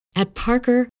At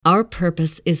Parker, our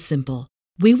purpose is simple.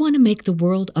 We want to make the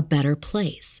world a better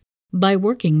place by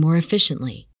working more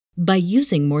efficiently, by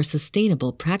using more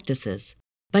sustainable practices,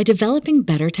 by developing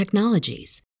better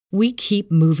technologies. We keep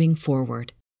moving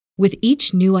forward. With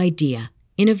each new idea,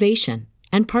 innovation,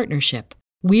 and partnership,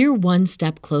 we're one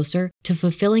step closer to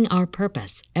fulfilling our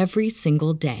purpose every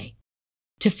single day.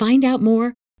 To find out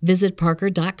more, visit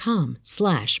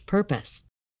parker.com/purpose.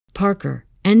 Parker,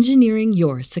 engineering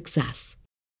your success.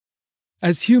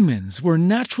 As humans, we're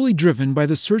naturally driven by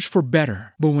the search for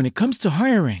better. But when it comes to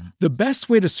hiring, the best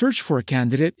way to search for a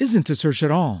candidate isn't to search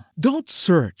at all. Don't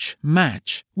search,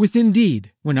 match with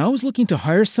Indeed. When I was looking to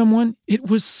hire someone, it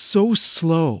was so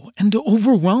slow and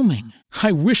overwhelming.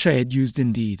 I wish I had used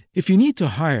Indeed. If you need to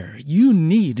hire, you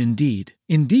need Indeed.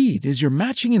 Indeed is your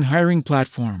matching and hiring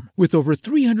platform with over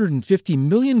 350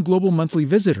 million global monthly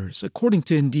visitors, according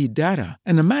to Indeed data,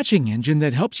 and a matching engine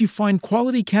that helps you find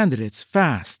quality candidates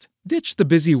fast. Ditch the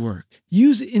busy work.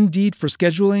 Use Indeed for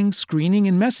scheduling, screening,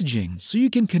 and messaging so you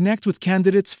can connect with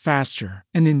candidates faster.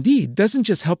 And Indeed doesn't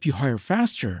just help you hire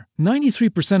faster.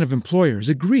 93% of employers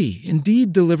agree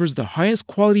Indeed delivers the highest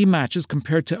quality matches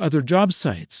compared to other job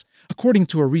sites, according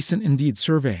to a recent Indeed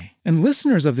survey. And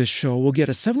listeners of this show will get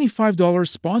a $75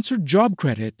 sponsored job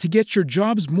credit to get your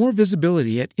jobs more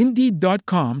visibility at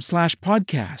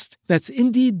Indeed.com/podcast. That's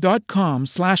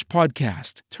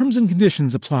Indeed.com/podcast. Terms and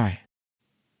conditions apply.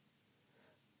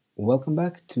 Welcome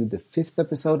back to the 5th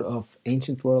episode of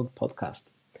Ancient World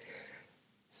Podcast.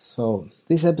 So,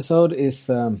 this episode is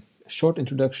a short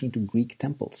introduction to Greek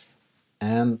temples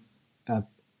and a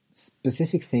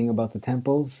specific thing about the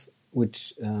temples,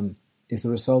 which is a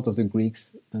result of the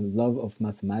Greeks' love of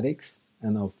mathematics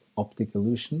and of optic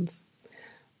illusions.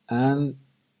 And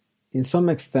in some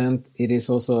extent, it is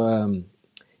also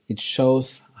it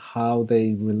shows how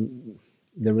the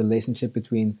relationship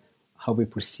between how we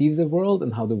perceive the world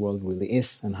and how the world really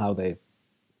is, and how they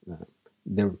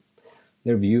their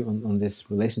view on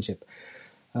this relationship.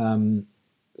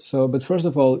 But first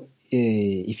of all,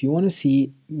 if you want to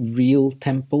see real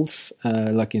temples,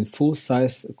 like in full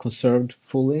size, conserved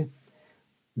fully,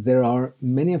 there are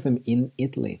many of them in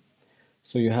Italy.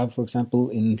 So you have, for example,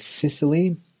 in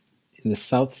Sicily, in the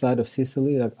south side of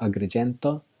Sicily, like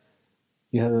Agrigento,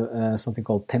 you have something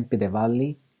called Tempi dei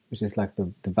Valli, which is like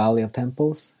the Valley of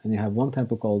Temples. And you have one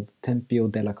temple called Tempio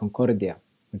della Concordia,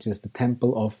 which is the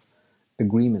Temple of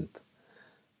Agreement,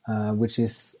 which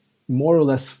is more or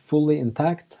less fully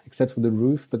intact, except for the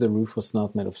roof, but the roof was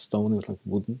not made of stone, it was like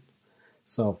wooden.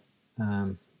 So,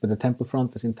 but the temple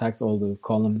front is intact, all the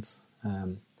columns.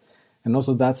 And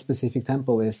also that specific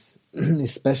temple is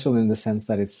special in the sense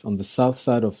that it's on the south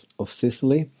side of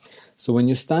Sicily. So when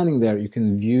you're standing there, you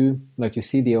can view, like you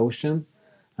see the ocean,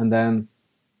 and then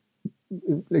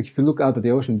like if you look out at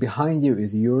the ocean, behind you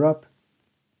is Europe,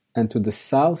 and to the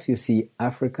south you see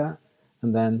Africa,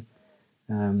 and then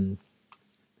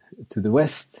to the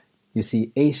west you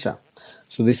see Asia.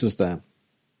 So this was the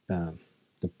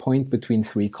point between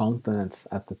three continents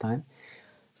at the time.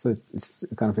 So it's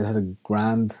kind of, it has a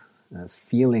grand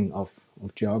feeling of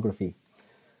geography,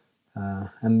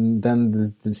 and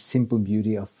then the simple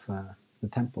beauty of the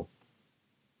temple.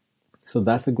 So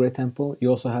that's a great temple. You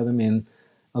also have them in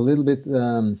a little bit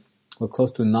close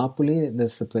to Napoli.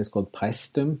 There's a place called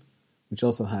Paestum, which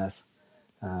also has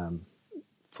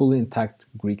fully intact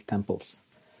Greek temples.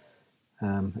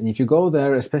 And if you go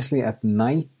there, especially at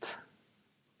night,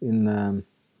 in the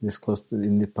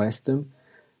Paestum,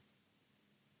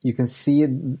 you can see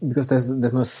it because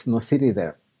there's no city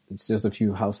there. It's just a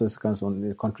few houses, kind of on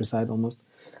the countryside almost.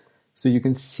 So you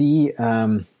can see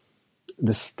the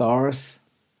stars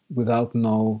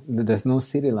there's no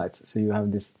city lights. So you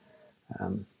have this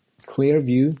clear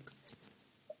view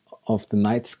of the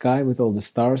night sky with all the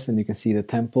stars, and you can see the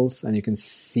temples, and you can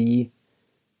see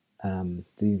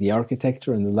the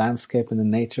architecture and the landscape and the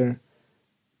nature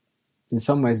in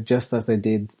some ways just as they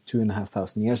did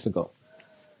 2,500 years ago,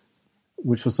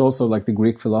 which was also like the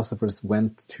Greek philosophers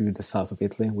went to the south of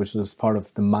Italy, which was part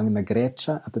of the Magna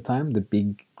Grecia at the time, the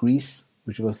big Greece,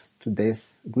 which was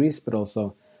today's Greece, but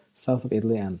also south of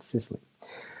Italy and Sicily.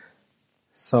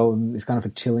 So it's kind of a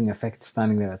chilling effect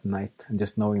standing there at night and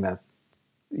just knowing that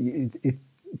it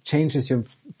changes your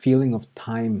feeling of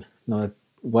time. You know, that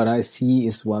what I see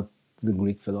is what the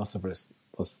Greek philosophers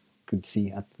could see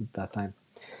at that time.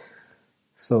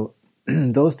 So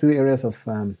those two areas of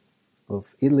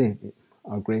Italy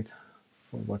are great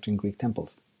for watching Greek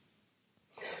temples.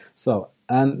 So,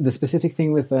 and the specific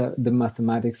thing with the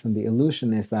mathematics and the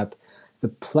illusion is that the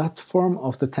platform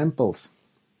of the temples,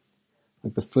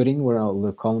 like the footing where all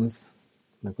the columns,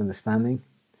 like when they're standing.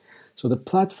 So the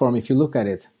platform, if you look at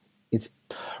it, it's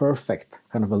perfect,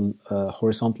 kind of a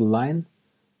horizontal line.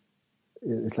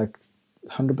 It's like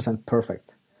 100%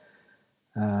 perfect.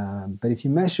 But if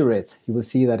you measure it, you will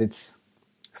see that it's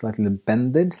slightly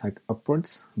bended, like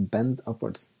bend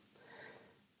upwards.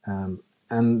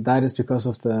 And that is because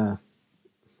of the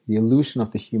illusion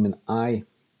of the human eye.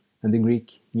 And the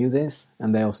Greek knew this,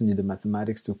 and they also knew the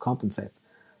mathematics to compensate.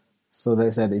 So they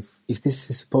said, if this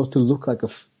is supposed to look like a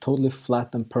totally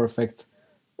flat and perfect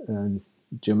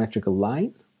geometrical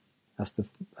line as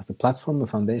the platform, the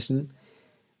foundation,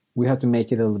 we have to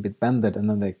make it a little bit bended. And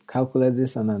then they calculate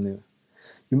this, and then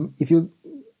if you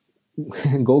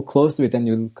go close to it and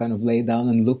you kind of lay down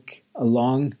and look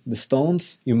along the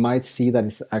stones, you might see that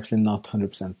it's actually not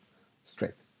 100%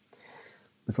 straight.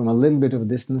 But from a little bit of a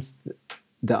distance,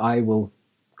 the eye will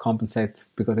compensate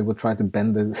because it will try to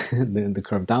bend the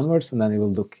curve downwards, and then it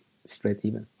will look straight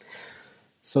even.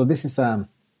 So this is an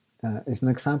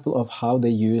example of how they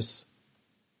use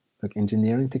like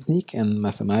engineering technique and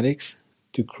mathematics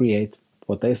to create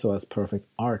what they saw as perfect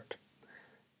art,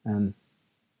 and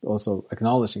also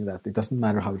acknowledging that it doesn't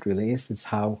matter how it really is, it's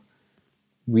how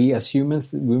we as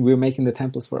humans, we're making the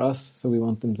temples for us, so we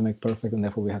want them to make perfect, and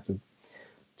therefore we have to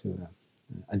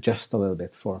adjust a little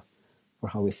bit for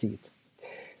how we see it.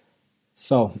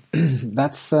 So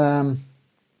that's all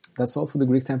for the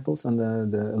Greek temples and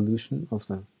the illusion of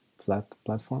the flat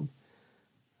platform.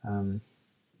 Well,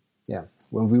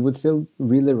 we would still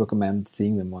really recommend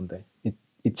seeing them one day.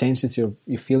 It changes your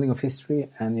feeling of history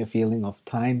and your feeling of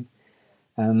time.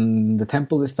 And the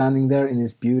temple is standing there in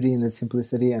its beauty, in its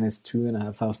simplicity, and it's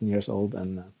 2,500 years old.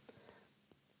 And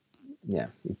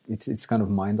it's kind of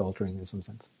mind-altering in some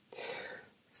sense.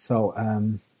 So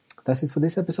that's it for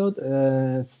this episode.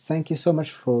 Thank you so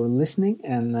much for listening,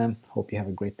 and hope you have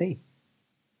a great day.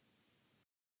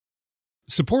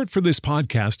 Support for this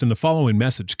podcast and the following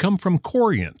message come from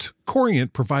Corient.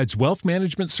 Corient provides wealth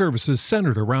management services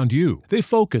centered around you. They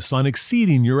focus on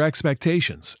exceeding your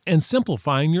expectations and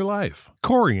simplifying your life.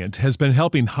 Corient has been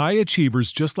helping high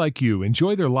achievers just like you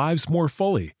enjoy their lives more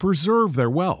fully, preserve their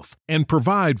wealth, and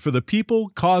provide for the people,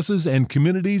 causes, and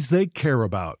communities they care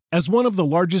about. As one of the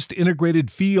largest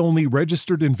integrated fee-only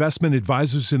registered investment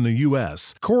advisors in the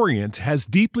U.S., Corient has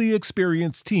deeply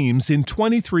experienced teams in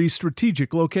 23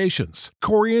 strategic locations.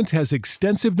 Corient has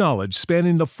extensive knowledge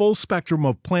spanning the full spectrum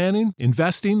of planning,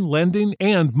 investing, lending,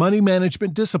 and money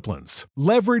management disciplines.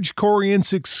 Leverage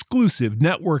Corient's exclusive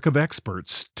network of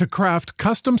experts to craft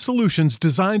custom solutions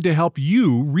designed to help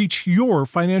you reach your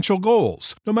financial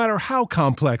goals, no matter how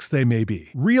complex they may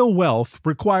be. Real wealth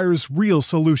requires real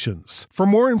solutions. For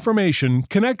more information,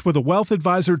 connect with a wealth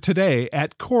advisor today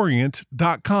at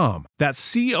Corient.com.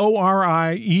 That's Corient.com.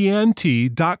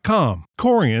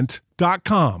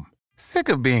 Corient.com. Sick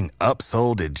of being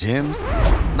upsold at gyms?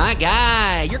 My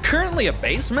guy, you're currently a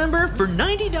base member. For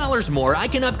 $90 more, I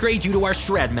can upgrade you to our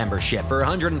Shred membership. For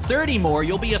 $130 more,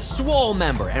 you'll be a Swole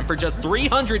member. And for just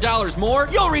 $300 more,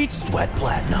 you'll reach Sweat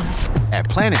Platinum. At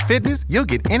Planet Fitness, you'll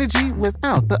get energy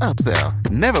without the upsell.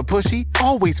 Never pushy,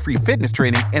 always free fitness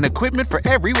training and equipment for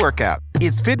every workout.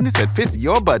 It's fitness that fits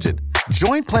your budget.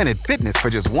 Join Planet Fitness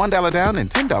for just $1 down and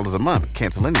 $10 a month.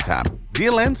 Cancel anytime.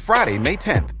 Deal ends Friday, May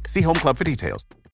 10th. See Home Club for details.